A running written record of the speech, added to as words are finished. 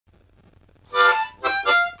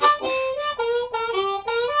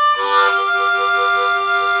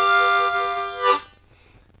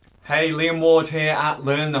Hey, Liam Ward here at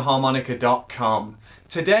LearnTheHarmonica.com.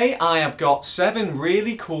 Today I have got 7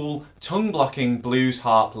 really cool tongue blocking blues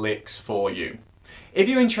harp licks for you. If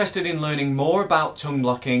you're interested in learning more about tongue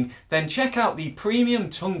blocking, then check out the premium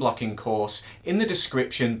tongue blocking course in the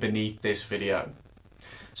description beneath this video.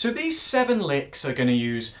 So these 7 licks are going to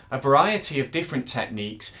use a variety of different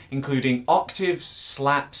techniques, including octaves,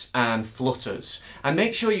 slaps and flutters. And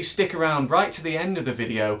make sure you stick around right to the end of the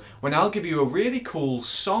video when I'll give you a really cool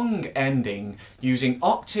song ending using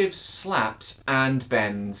octaves, slaps and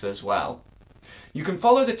bends as well. You can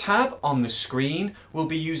follow the tab on the screen. We'll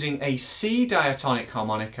be using a C diatonic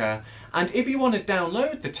harmonica, and if you want to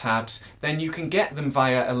download the tabs, then you can get them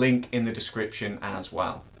via a link in the description as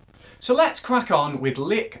well. So let's crack on with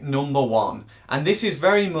lick number 1, and this is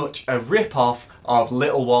very much a rip-off of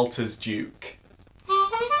Little Walter's Duke.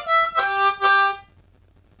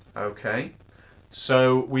 Okay,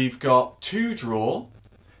 so we've got 2 draw,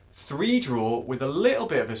 3 draw with a little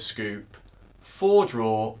bit of a scoop, 4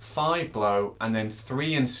 draw, 5 blow, and then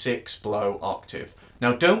 3 and 6 blow octave.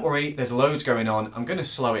 Now don't worry, there's loads going on. I'm going to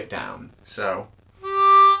slow it down. So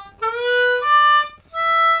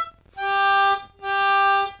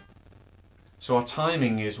our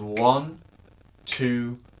timing is 1,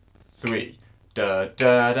 2, 3. Da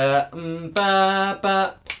da da ba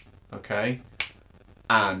ba. Okay.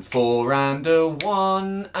 And 4 and a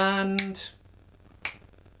 1 and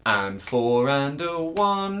 4 and a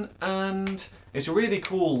 1 and. It's a really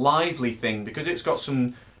cool lively thing because it's got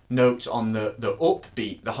some notes on the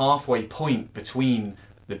upbeat, the halfway point between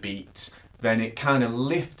the beats. Then it kind of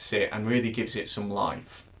lifts it and really gives it some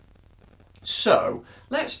life. So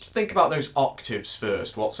let's think about those octaves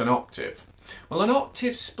first. What's an octave? Well, an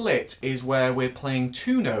octave split is where we're playing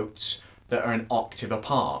 2 notes that are an octave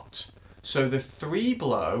apart. So the 3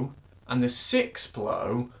 blow and the 6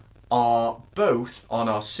 blow are both on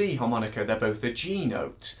our C harmonica, they're both a G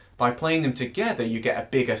note. By playing them together you get a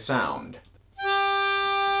bigger sound.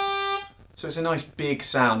 So it's a nice big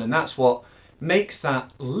sound, and that's what makes that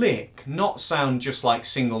lick not sound just like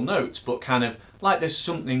single notes, but kind of like there's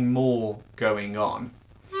something more going on.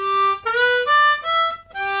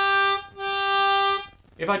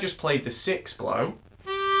 If I just played the 6 blow,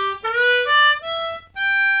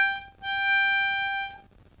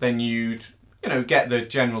 then you'd, get the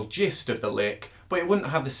general gist of the lick, but it wouldn't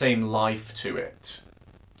have the same life to it.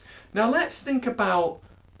 Now let's think about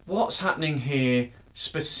what's happening here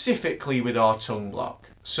specifically with our tongue block.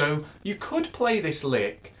 So you could play this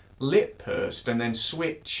lick lip pursed and then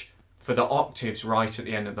switch for the octaves right at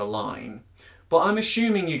the end of the line, but I'm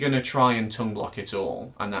assuming you're going to try and tongue block it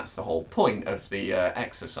all, and that's the whole point of the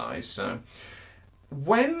exercise. So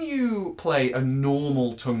when you play a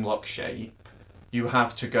normal tongue block shape, you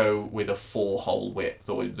have to go with a 4-hole width,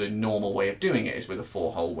 or the normal way of doing it is with a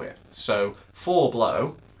 4-hole width. So 4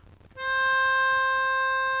 blow,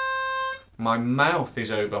 my mouth is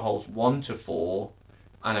over holes 1 to 4,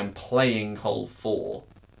 and I'm playing hole 4,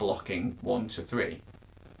 blocking 1 to 3.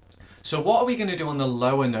 So what are we going to do on the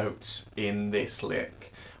lower notes in this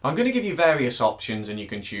lick? I'm going to give you various options and you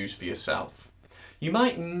can choose for yourself. You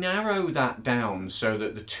might narrow that down so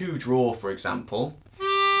that the 2 draw, for example,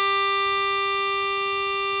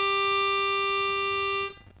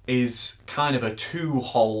 is kind of a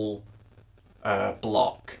 2-hole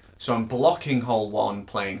block. So I'm blocking hole 1,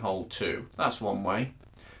 playing hole 2. That's one way.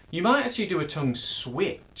 You might actually do a tongue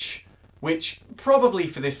switch, which probably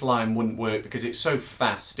for this line wouldn't work because it's so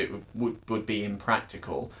fast it would be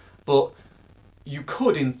impractical. But you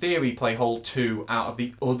could, in theory, play hole 2 out of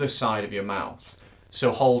the other side of your mouth.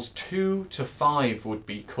 So holes 2 to 5 would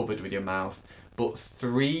be covered with your mouth, but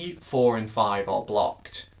 3, 4 and 5 are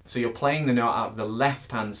blocked. So you're playing the note out of the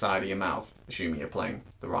left-hand side of your mouth, assuming you're playing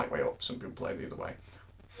the right way up. Some people play the other way.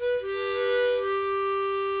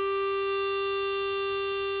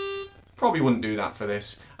 Probably wouldn't do that for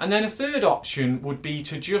this. And then a third option would be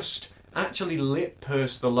to just actually lip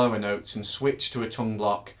purse the lower notes and switch to a tongue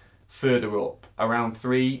block further up, around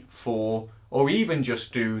 3, 4, or even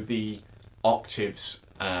just do the octaves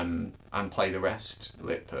and play the rest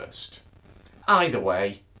lip pursed. Either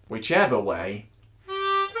way, whichever way,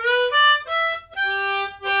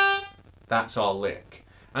 that's our lick.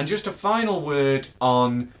 And just a final word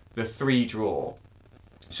on the 3 draw.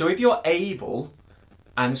 So if you're able,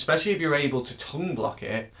 and especially if you're able to tongue block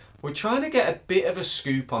it, we're trying to get a bit of a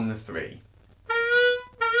scoop on the 3.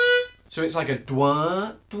 So it's like a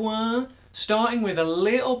dwa, dwa, starting with a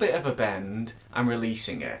little bit of a bend and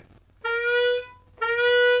releasing it.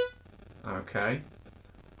 Okay.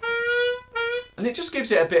 And it just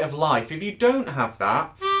gives it a bit of life. If you don't have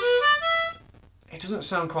that, it doesn't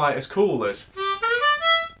sound quite as cool as.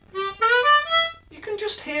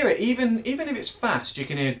 just hear it, even if it's fast, you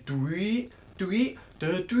can hear dwee, dwee,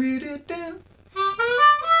 da, dwee, da, da.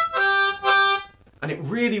 And it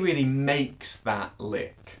really makes that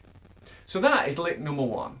lick. So that is lick number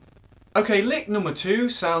 1. Okay, lick number 2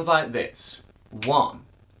 sounds like this. 1,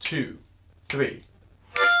 2, 3.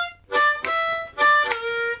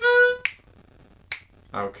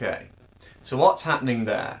 Okay, so what's happening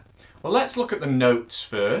there? Well, let's look at the notes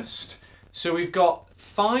first. So we've got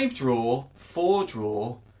 5 draw, 4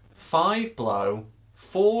 draw, 5 blow,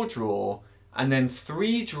 4 draw, and then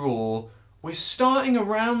 3 draw. We're starting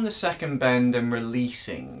around the second bend and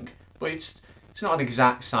releasing, but it's not an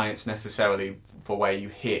exact science necessarily for where you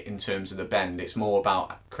hit in terms of the bend. It's more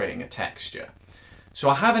about creating a texture. So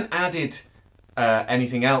I haven't added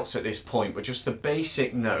anything else at this point, but just the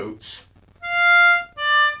basic notes.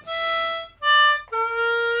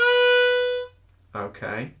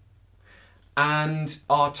 Okay. And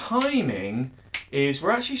our timing is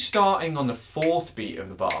we're actually starting on the 4th beat of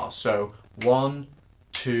the bar. So 1,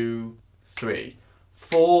 2, 3,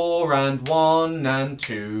 4 and 1 and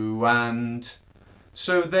 2 and.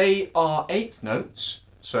 So they are 8th notes.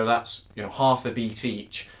 So that's, you know, half a beat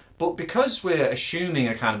each. But because we're assuming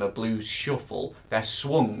a kind of a blues shuffle, they're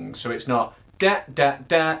swung. So it's not da da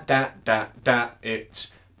da da da da.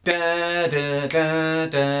 It's da da da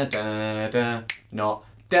da da da. Not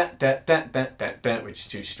da da da da da da, which is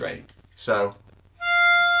too straight. So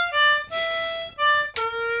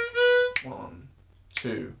 1,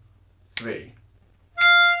 2, 3.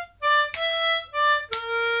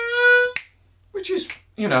 Which is,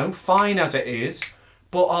 you know, fine as it is,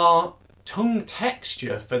 but our tongue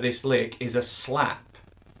texture for this lick is a slap.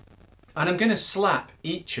 And I'm going to slap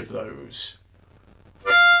each of those.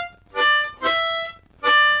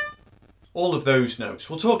 All of those notes.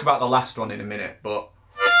 We'll talk about the last one in a minute, but.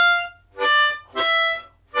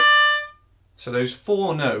 So those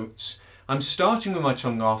 4 notes, I'm starting with my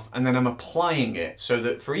tongue off and then I'm applying it so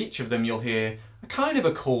that for each of them you'll hear a kind of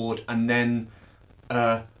a chord and then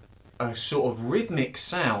a sort of rhythmic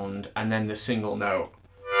sound and then the single note.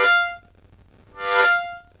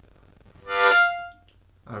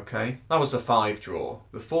 Okay, that was the 5 draw.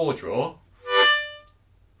 The 4 draw.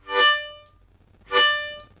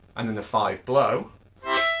 And then the 5 blow.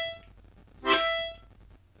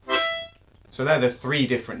 So they're the 3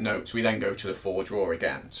 different notes. We then go to the 4 draw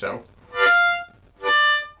again. So,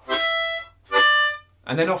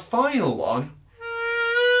 and then our final one,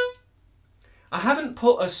 I haven't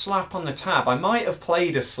put a slap on the tab. I might have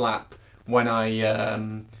played a slap when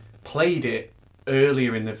I played it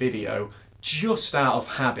earlier in the video, just out of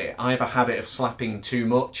habit. I have a habit of slapping too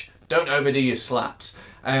much. Don't overdo your slaps.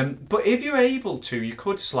 But if you're able to, you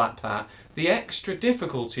could slap that. The extra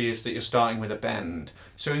difficulty is that you're starting with a bend.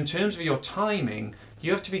 So in terms of your timing,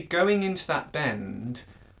 you have to be going into that bend,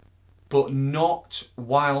 but not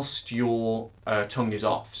whilst your tongue is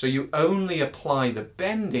off. So you only apply the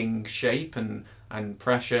bending shape and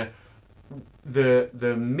pressure the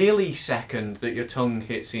millisecond that your tongue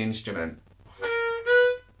hits the instrument.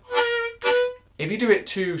 If you do it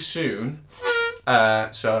too soon,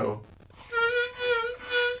 so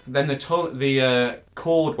then the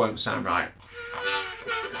chord won't sound right.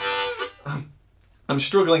 I'm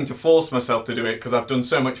struggling to force myself to do it because I've done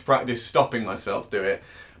so much practice stopping myself do it,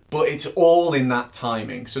 but it's all in that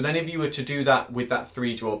timing. So then if you were to do that with that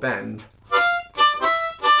 3 draw bend,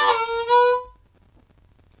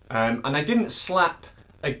 and I didn't slap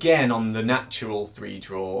again on the natural 3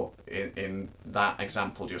 draw in that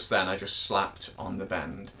example just then, I just slapped on the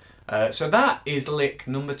bend. So that is lick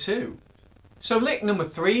number 2. So lick number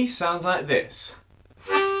 3 sounds like this.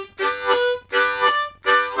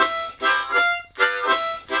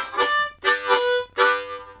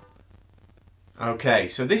 Okay,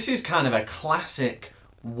 so this is kind of a classic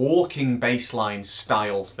walking bass line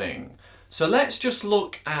style thing. So let's just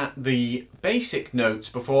look at the basic notes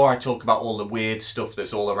before I talk about all the weird stuff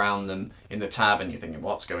that's all around them in the tab and you're thinking,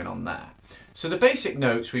 what's going on there? So the basic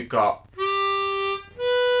notes we've got.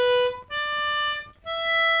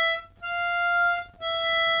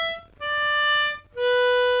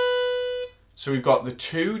 So we've got the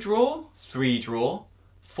 2 draw, 3 draw,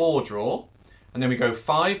 4 draw, and then we go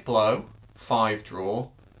 5 blow, 5 draw, and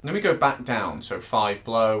then we go back down. So 5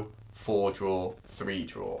 blow, 4 draw, 3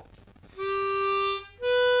 draw.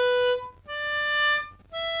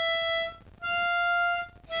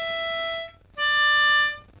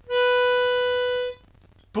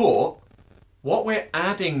 But what we're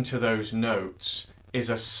adding to those notes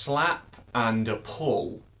is a slap and a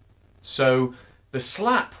pull. So the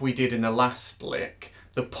slap we did in the last lick,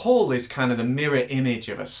 the pull is kind of the mirror image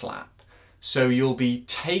of a slap. So you'll be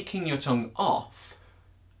taking your tongue off,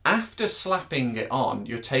 After slapping it on,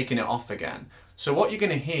 you're taking it off again. So what you're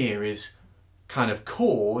going to hear is kind of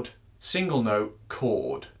chord, single note,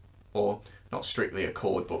 chord, or not strictly a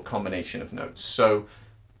chord, but combination of notes. So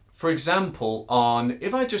for example,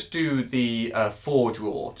 if I just do the 4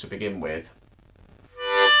 draw to begin with.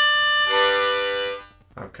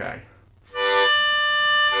 Okay.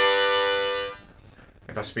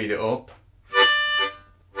 If I speed it up,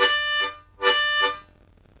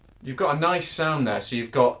 you've got a nice sound there. So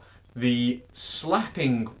you've got the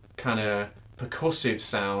slapping kind of percussive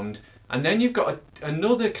sound, and then you've got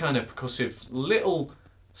another kind of percussive little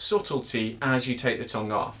subtlety as you take the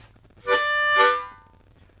tongue off.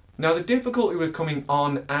 Now the difficulty with coming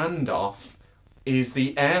on and off is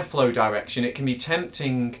the airflow direction. It can be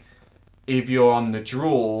tempting if you're on the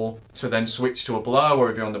draw to then switch to a blow,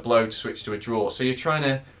 or if you're on the blow to switch to a draw. So you're trying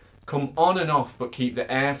to come on and off but keep the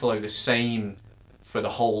airflow the same for the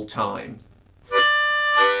whole time.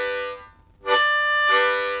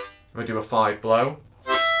 If I do a 5 blow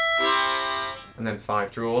and then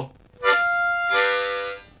 5 draw.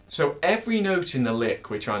 So every note in the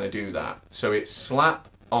lick we're trying to do that. So it's slap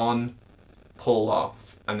on, pull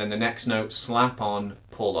off, and then the next note slap on,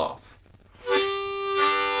 pull off.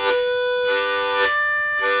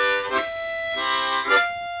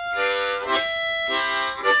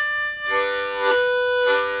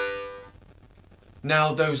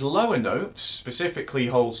 Now those lower notes, specifically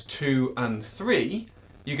holes 2 and 3,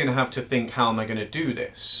 you're going to have to think, how am I going to do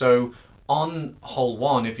this? So on hole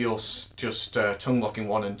 1, if you're just tongue blocking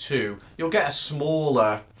 1 and 2, you'll get a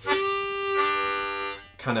smaller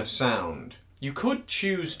kind of sound. You could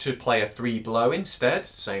choose to play a 3 blow instead,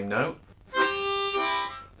 same note.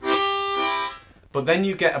 But then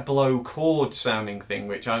you get a blow chord sounding thing,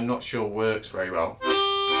 which I'm not sure works very well.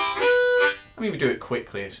 I mean, we do it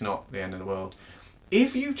quickly, it's not the end of the world.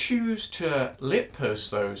 If you choose to lip purse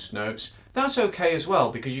those notes, that's okay as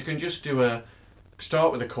well, because you can just do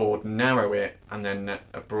start with a chord, narrow it, and then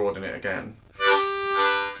broaden it again.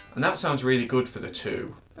 And that sounds really good for the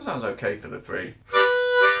 2. That sounds okay for the 3.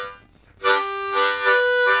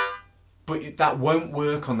 But that won't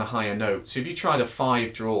work on the higher notes. If you try the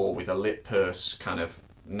 5 draw with a lip purse kind of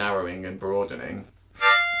narrowing and broadening,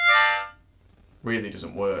 really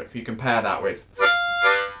doesn't work. If you compare that with,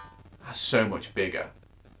 that's so much bigger.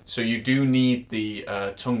 So you do need the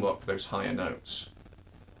tongue block for those higher notes.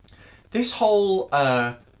 This whole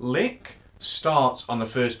lick starts on the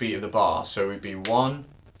first beat of the bar, so it would be 1,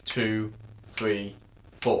 2, 3,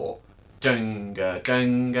 4. Dunga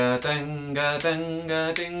dunga dunga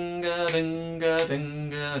dunga dunga dunga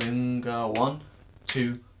dunga dunga. 1,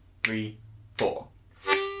 2, 3, 4.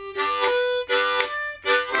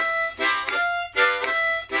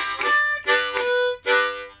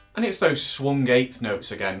 And it's those swung 8th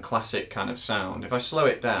notes again, classic kind of sound. If I slow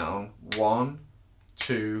it down, 1,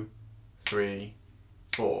 2, 3,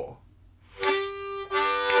 4.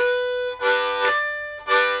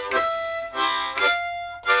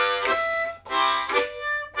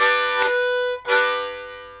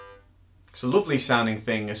 It's a lovely sounding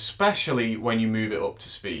thing, especially when you move it up to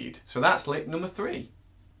speed. So that's lick number 3.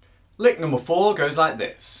 Lick number 4 goes like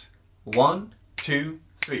this. 1, 2,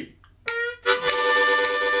 3.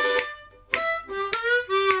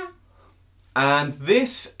 And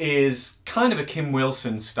this is kind of a Kim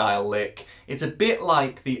Wilson style lick. It's a bit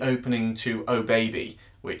like the opening to Oh Baby,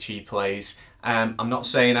 which he plays. I'm not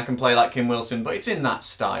saying I can play like Kim Wilson, but it's in that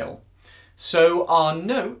style. So our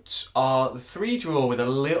notes are the 3 draw with a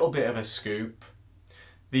little bit of a scoop,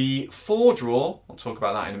 the 4 draw, I'll talk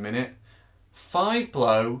about that in a minute, 5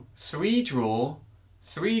 blow, 3 draw,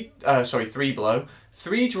 3 blow,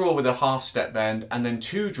 3 draw with a half step bend, and then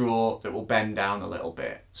 2 draw that will bend down a little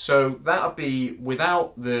bit. So that would be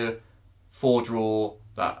without the 4 draw,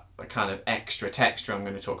 that kind of extra texture I'm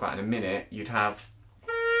going to talk about in a minute. You'd have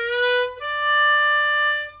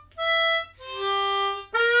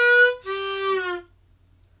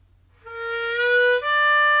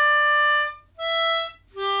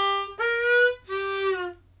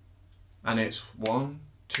and it's 1,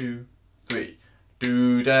 2, 3.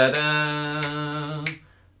 Do da da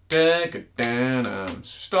da da da.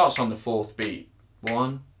 Starts on the 4th beat.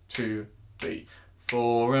 1, 2, 3.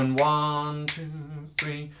 4 and 1, 2,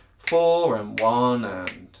 3. 4 and 1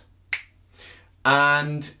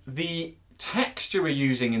 and the texture we're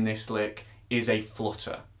using in this lick is a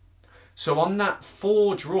flutter. So on that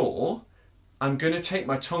 4 draw, I'm going to take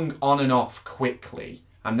my tongue on and off quickly,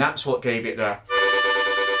 and that's what gave it the.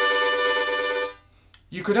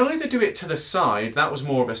 You could either do it to the side, that was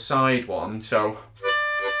more of a side one, so,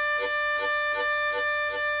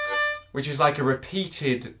 which is like a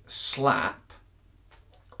repeated slap,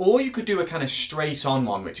 Or you could do a kind of straight on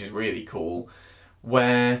one, which is really cool,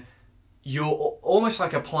 where you're almost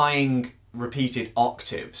like applying repeated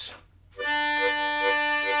octaves.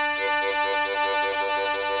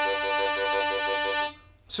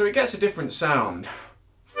 So it gets a different sound.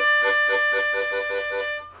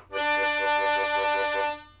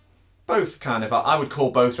 Both kind of, I would call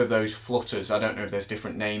both of those flutters. I don't know if there's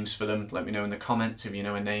different names for them. Let me know in the comments if you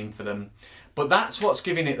know a name for them. But that's what's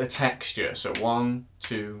giving it the texture. So 1,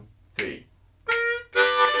 2, 3.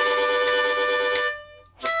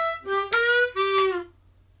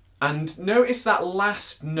 And notice that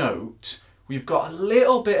last note, we've got a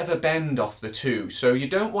little bit of a bend off the 2. So you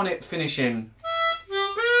don't want it finishing.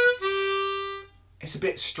 It's a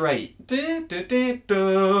bit straight. You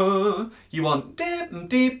want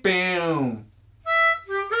boom.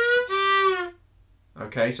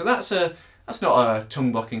 Okay, so that's not a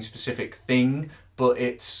tongue blocking specific thing, but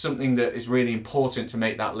it's something that is really important to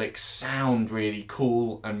make that lick sound really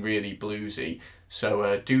cool and really bluesy.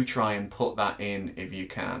 So do try and put that in if you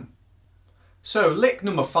can. So lick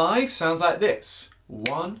number 5 sounds like this.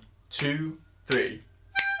 1, 2, 3.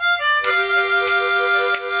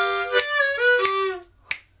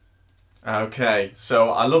 Okay,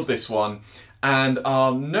 so I love this one, and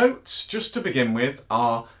our notes just to begin with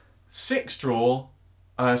are 6 draw,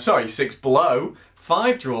 6 blow,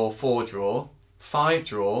 5 draw, 4 draw, 5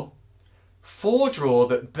 draw, 4 draw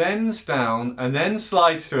that bends down and then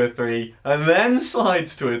slides to a 3 and then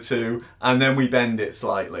slides to a 2 and then we bend it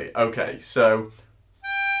slightly. Okay, so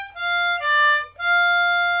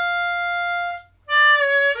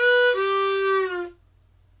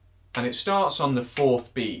and it starts on the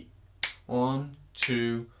 4th beat. 1,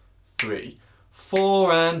 2, 3.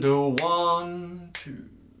 4 and a 1, 2,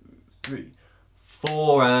 3.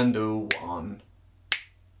 4 and a 1.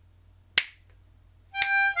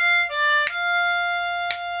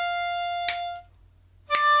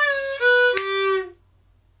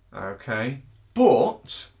 Okay,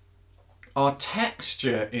 but our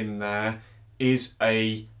texture in there is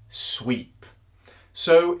a sweep.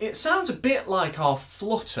 So it sounds a bit like our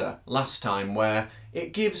flutter last time, where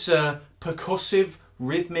it gives a percussive,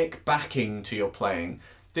 rhythmic backing to your playing.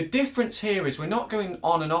 The difference here is we're not going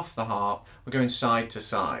on and off the harp, we're going side to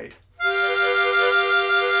side.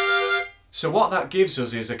 So what that gives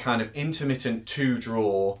us is a kind of intermittent 2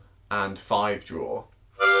 draw and 5 draw.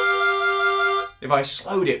 If I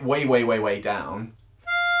slowed it way, way, way, way down,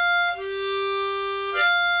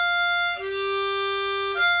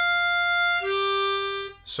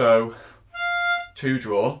 so 2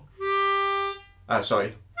 draw,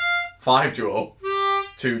 5 draw,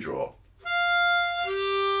 2 draw.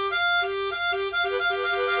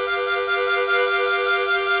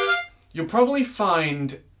 You'll probably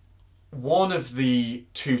find one of the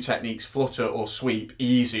 2 techniques, flutter or sweep,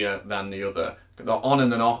 easier than the other. The on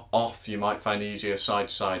and then off you might find easier, side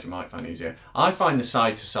to side you might find easier. I find the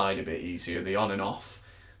side to side a bit easier, the on and off.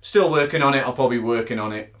 Still working on it, I'll probably be working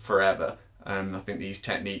on it forever. I think these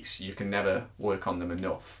techniques, you can never work on them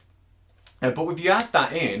enough. But if you add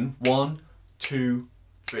that in, 1, 2,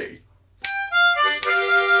 3.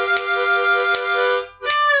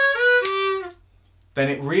 Then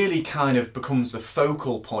it really kind of becomes the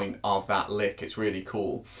focal point of that lick. It's really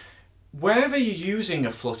cool. Wherever you're using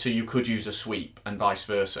a flutter, you could use a sweep and vice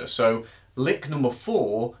versa. So lick number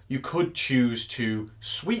 4, you could choose to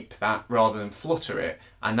sweep that rather than flutter it,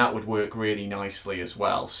 and that would work really nicely as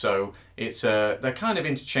well. So it's they're kind of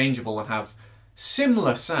interchangeable and have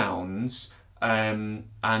similar sounds and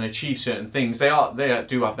achieve certain things. They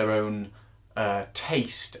do have their own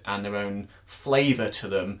taste and their own flavour to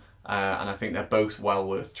them, and I think they're both well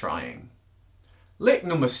worth trying. Lick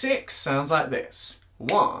number 6 sounds like this.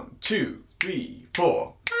 1, 2, 3,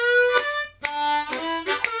 4.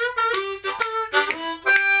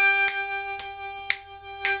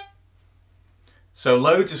 So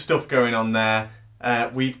loads of stuff going on there.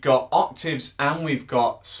 We've got octaves and we've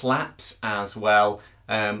got slaps as well.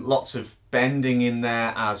 Lots of bending in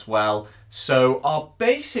there as well. So our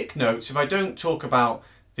basic notes, if I don't talk about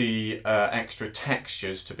the extra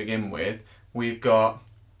textures to begin with, we've got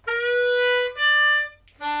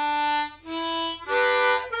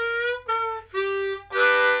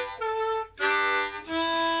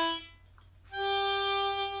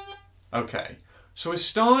okay, so we're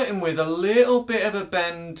starting with a little bit of a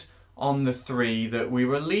bend on the 3 that we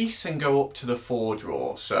release and go up to the 4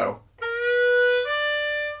 draw. So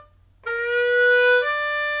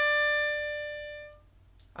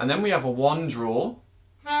and then we have a 1 draw,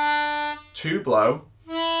 2 blow,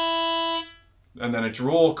 and then a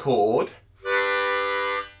draw chord,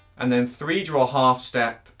 and then 3 draw half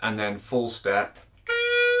step, and then full step,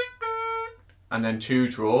 and then 2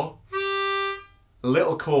 draw, a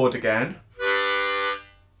little chord again,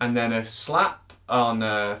 and then a slap on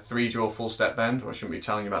a 3 draw full step bend. I shouldn't be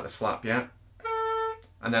telling you about the slap yet.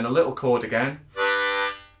 And then a little chord again,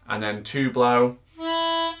 and then 2 blow,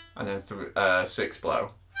 and then 6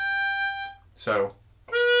 blow. So.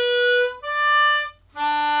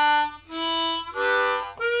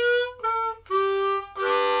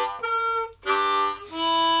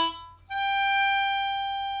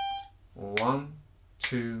 One,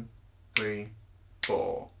 2, 3,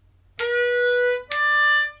 4.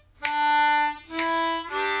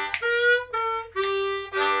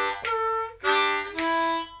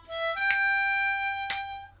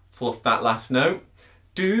 Fluff that last note.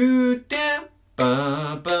 Do da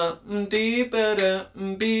ba ba dee ba da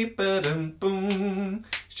bee ba dum boom.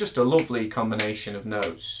 It's just a lovely combination of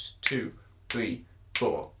notes. 2, 3,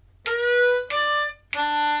 4.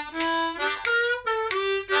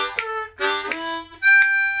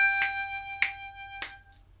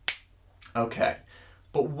 Okay,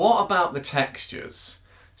 but what about the textures?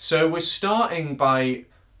 So we're starting by,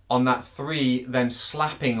 on that 3, then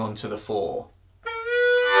slapping onto the 4.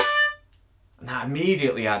 And that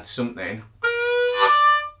immediately adds something.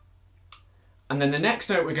 And then the next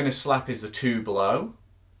note we're going to slap is the 2 below.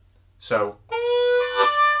 So.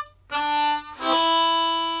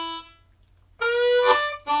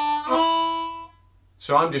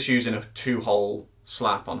 So I'm just using a 2-hole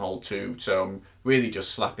slap on hole 2, so I'm really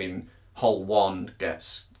just slapping hole 1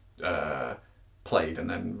 gets played and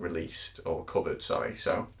then released, or covered, sorry,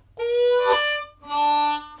 so.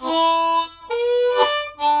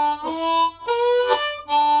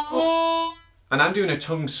 And I'm doing a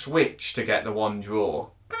tongue switch to get the 1 draw.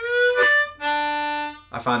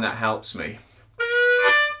 I find that helps me.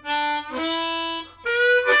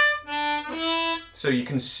 So you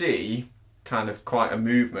can see kind of quite a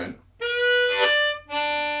movement.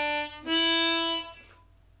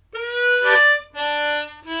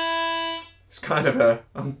 It's kind of a,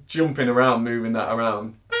 I'm jumping around, moving that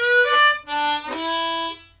around.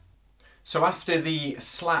 So after the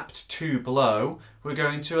slapped 2 below, we're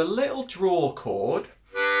going to a little draw chord,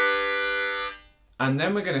 and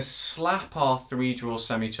then we're going to slap our 3 draw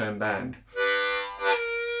semitone bend.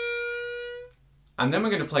 And then we're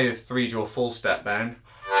going to play the 3 draw full step bend,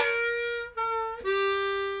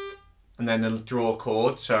 and then a draw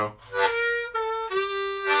chord, so.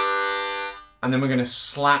 And then we're going to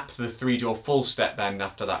slap the 3 draw full step bend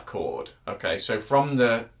after that chord. Okay, so from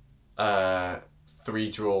the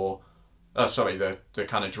 3 draw, the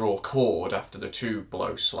kind of draw chord after the 2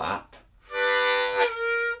 blow slap.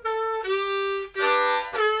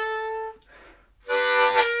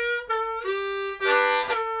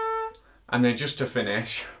 And then just to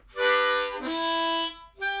finish,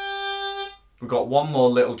 we've got 1 more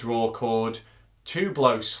little draw chord, 2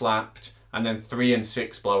 blow slapped, and then 3 and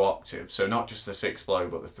 6 blow octave. So not just the 6 blow,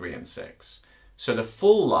 but the 3 and 6. So the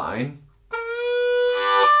full line.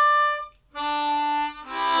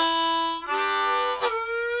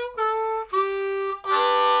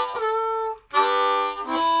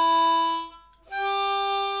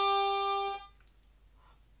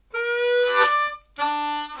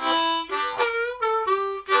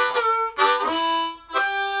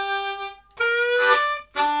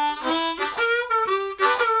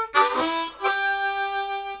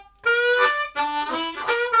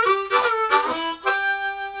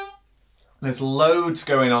 There's loads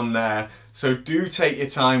going on there, so do take your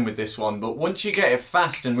time with this one, but once you get it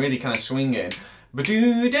fast and really kind of swinging, it's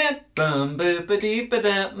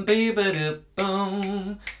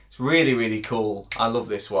really, really cool. I love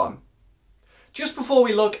this one. Just before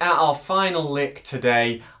we look at our final lick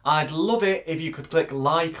today, I'd love it if you could click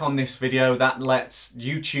like on this video. That lets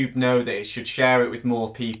YouTube know that it should share it with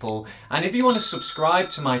more people. And if you want to subscribe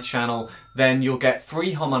to my channel, then you'll get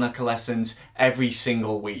free harmonica lessons every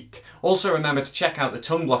single week. Also remember to check out the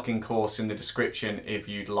tongue blocking course in the description if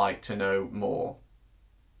you'd like to know more.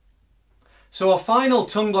 So our final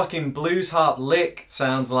tongue blocking blues harp lick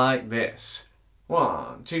sounds like this.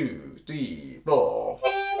 1, 2, 3, 4.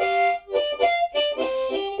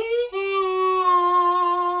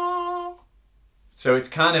 So it's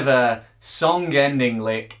kind of a song ending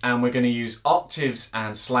lick, and we're going to use octaves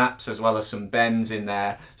and slaps as well as some bends in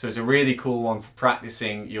there. So it's a really cool one for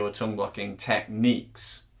practicing your tongue blocking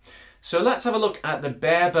techniques. So let's have a look at the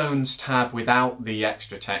bare bones tab without the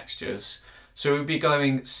extra textures. So we'll be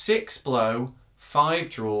going 6 blow, 5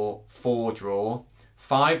 draw, 4 draw,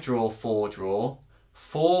 5 draw, 4 draw,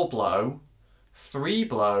 4 blow, 3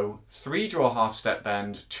 blow, 3 draw half step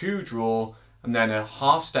bend, 2 draw, and then a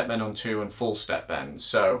half step bend on 2 and full step bend.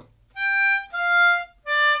 So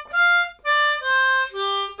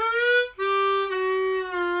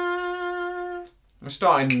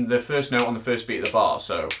starting the first note on the first beat of the bar.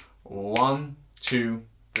 So 1, 2,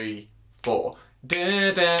 3, 4.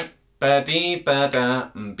 Da da ba dee ba da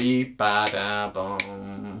be ba da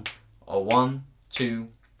bum. Or 1, 2,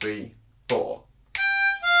 3, 4.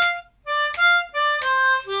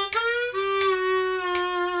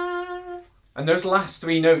 And those last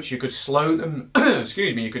 3 notes, you could slow them,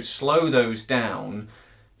 excuse me, you could slow those down.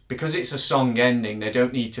 Because it's a song ending, they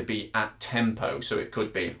don't need to be at tempo, so it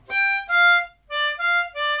could be.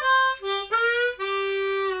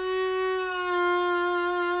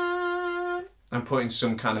 I'm putting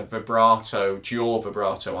some kind of vibrato, jaw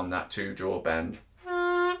vibrato on that 2-jaw bend.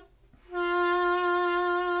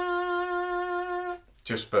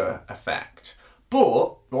 Just for effect.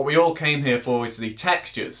 But what we all came here for is the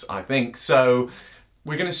textures, I think. So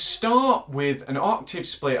we're going to start with an octave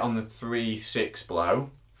split on the 3/6 blow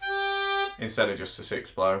instead of just the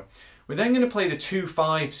 6 blow. We're then going to play the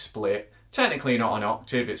 2/5 split. Technically not an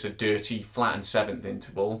octave, it's a dirty flattened 7th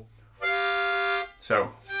interval.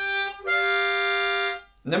 So,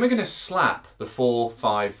 and then we're going to slap the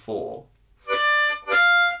 4/5/4.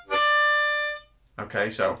 Okay,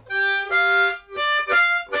 so.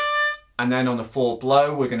 And then on the 4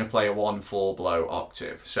 blow, we're going to play a 1/4 blow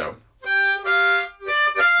octave. So.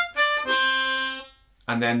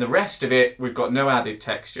 And then the rest of it, we've got no added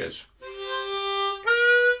textures.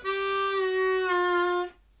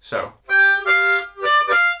 So.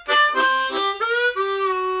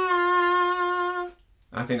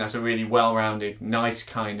 I think that's a really well-rounded, nice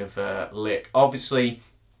kind of lick. Obviously,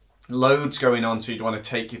 loads going on, so you'd want to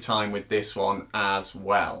take your time with this one as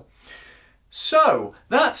well. So,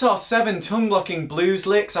 that's our 7 tongue blocking blues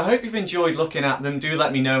licks. I hope you've enjoyed looking at them. Do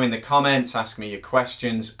let me know in the comments, ask me your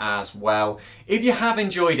questions as well. If you have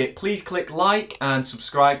enjoyed it, please click like and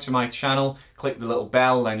subscribe to my channel. Click the little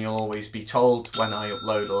bell, then you'll always be told when I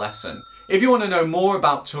upload a lesson. If you want to know more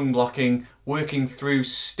about tongue blocking, working through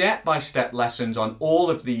step-by-step lessons on all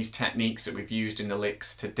of these techniques that we've used in the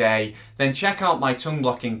licks today, then check out my tongue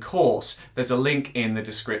blocking course. There's a link in the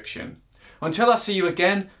description. Until I see you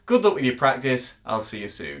again, good luck with your practice. I'll see you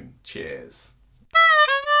soon. Cheers.